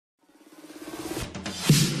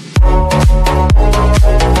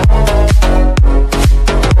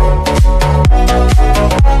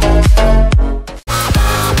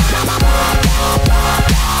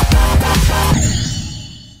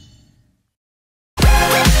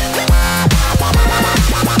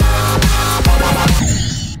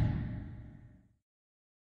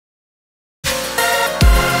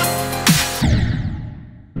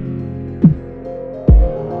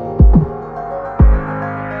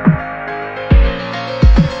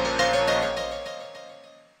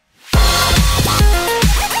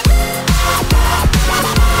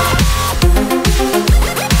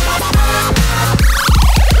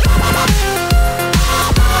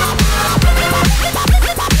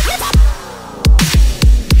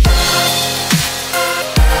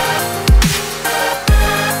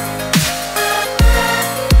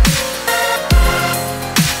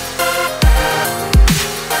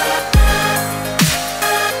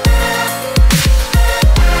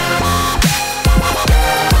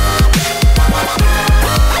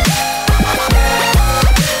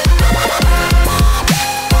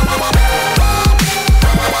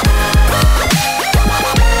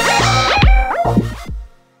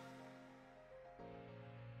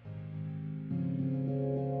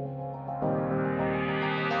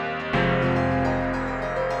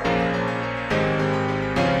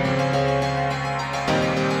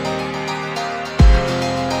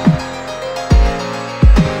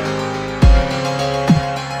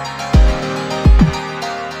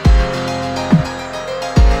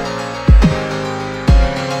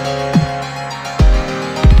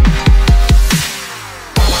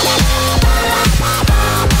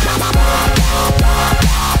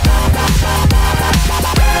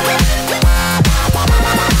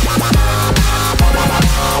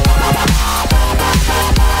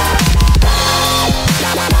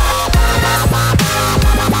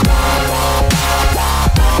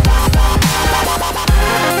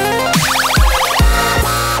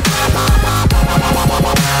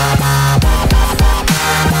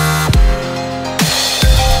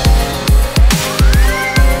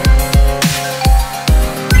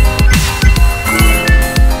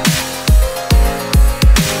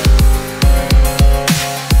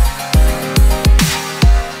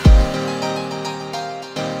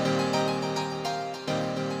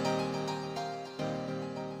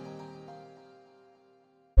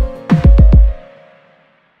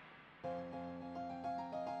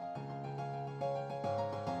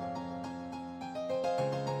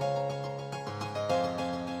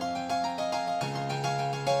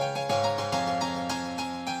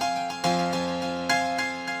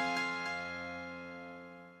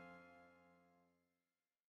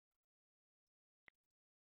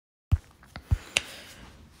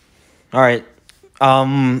All right.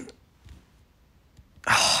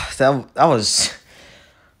 That was.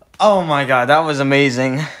 Oh my god, that was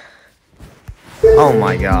amazing. Oh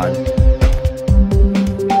my god.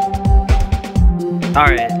 All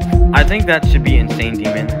right. I think that should be Insane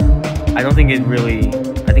Demon. I don't think it really.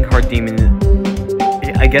 I think Hard Demon.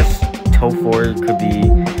 I guess Toe 4 could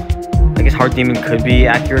be. I guess Hard Demon could be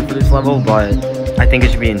accurate for this level, but I think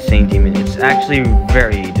it should be Insane Demon. It's actually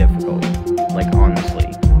very difficult. Like, honestly.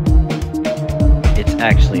 It's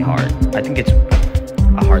actually hard. I think it's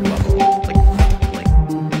a hard level. Like.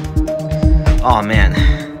 Oh man.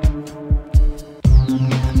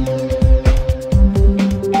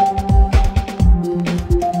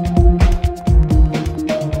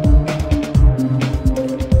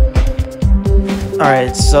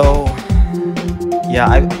 Alright, so yeah,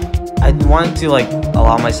 I wanted to like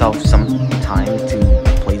allow myself some time to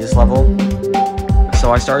play this level.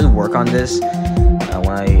 So I started work on this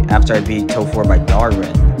after I beat Toe 4 by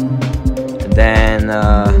Darwin. And then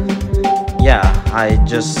yeah, I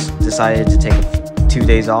just decided to take 2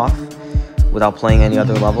 days off without playing any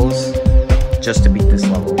other levels just to beat this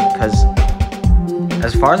level, because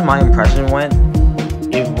as far as my impression went,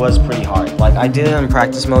 it was pretty hard. Like, I did it in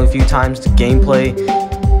practice mode a few times. The gameplay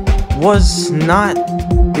was not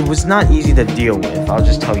easy to deal with, I'll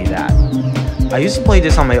just tell you that. I used to play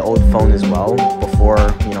this on my old phone as well before,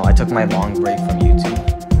 you know, I took my long break from YouTube.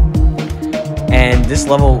 And this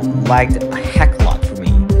level lagged a heck lot for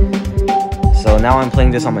me. So now I'm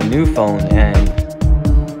playing this on my new phone, and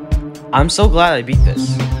I'm so glad I beat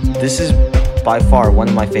this. This is by far one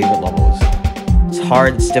of my favorite levels. It's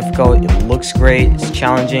hard, it's difficult, it looks great, it's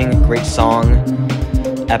challenging, great song,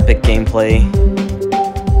 epic gameplay.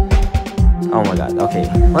 Oh my god, okay,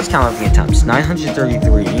 let's count up the attempts.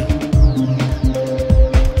 933.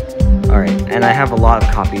 Alright, and I have a lot of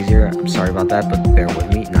copies here, I'm sorry about that, but bear with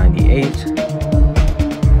me. 98,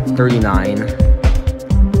 39,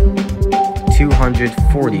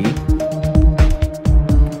 240,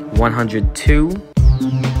 102,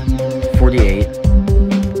 48,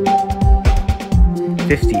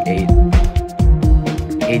 58,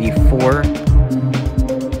 84,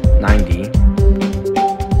 90,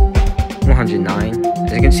 109.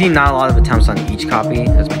 As you can see, not a lot of attempts on each copy.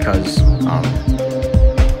 That's because,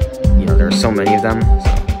 you know, there are so many of them.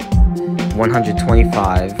 So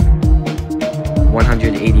 125,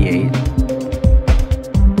 188,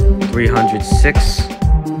 306,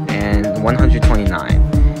 and 129.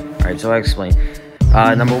 Alright, so I'll explain.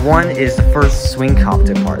 Number 1 is the first swing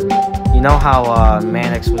copter part. You know how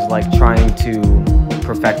Manix was like trying to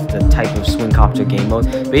perfect the type of swing copter game mode?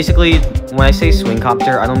 Basically, when I say swing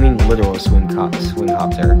copter, I don't mean literal swing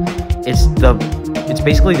copter. It's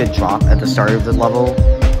basically the drop at the start of the level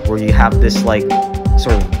where you have this like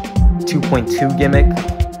sort of 2.2 gimmick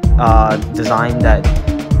design that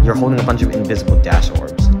you're holding a bunch of invisible dash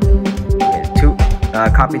orbs. Okay,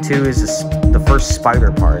 copy 2 is the first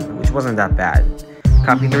spider part, which wasn't that bad.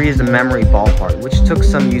 Copy 3 is the memory ball part, which took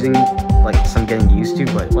some getting used to,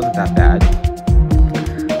 but it wasn't that bad.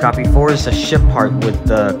 Copy 4 is the ship part with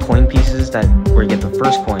the coin pieces where you get the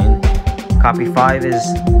first coin. Copy 5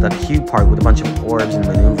 is the cube part with a bunch of orbs and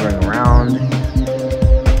maneuvering around.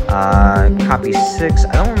 Copy 6,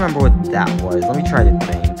 I don't remember what that was. Let me try to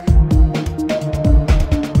think.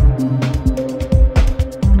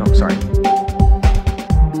 Oh, sorry.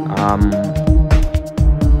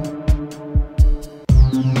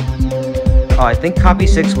 Oh, I think copy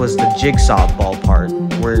 6 was the jigsaw ball part,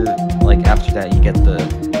 where, like, after that you get the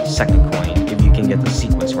second coin, if you can get the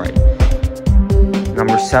sequence right.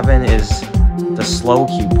 Number 7 is the slow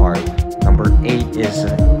cube part. Number 8 is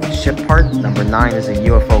a ship part. Number 9 is a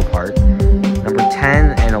UFO part. Number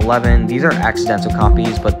 10 and 11, these are accidental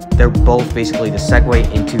copies, but they're both basically the segue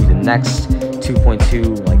into the next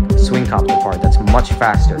 2.2, like, swing copter part that's much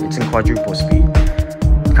faster. It's in quadruple speed.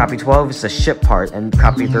 Copy 12 is the ship part, and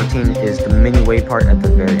copy 13 is the mini wave part at the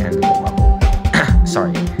very end of the level.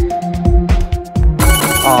 Sorry.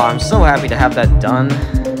 Oh, I'm so happy to have that done.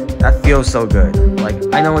 That feels so good. Like,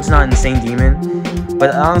 I know it's not Insane Demon, but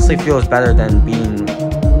it honestly feels better than being...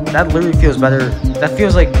 That literally feels better. That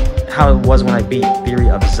feels like how it was when I beat Theory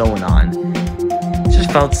of Zoanon. It just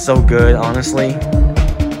felt so good, honestly.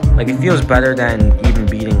 Like, it feels better than even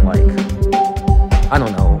beating, like... I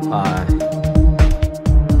don't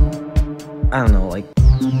know, like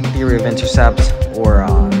Theory of Intercept or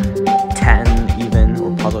 10 even,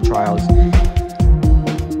 or Puzzle Trials.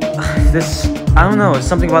 I don't know, it's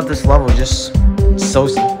something about this level just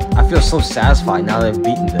I feel so satisfied now that I've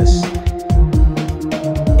beaten this.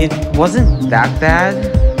 It wasn't that bad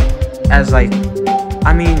as I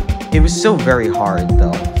mean, it was still very hard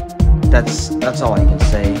though. that's all I can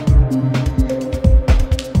say.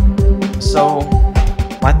 So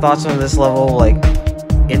my thoughts on this level, like,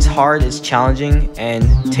 it's hard, it's challenging, and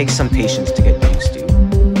takes some patience to get used to.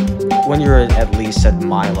 When you're at least at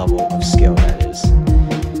my level of skill, that is.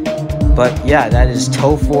 But yeah, that is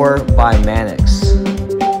Toe4 by Manix.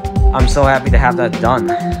 I'm so happy to have that done.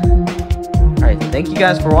 Alright, thank you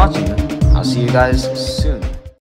guys for watching. I'll see you guys soon.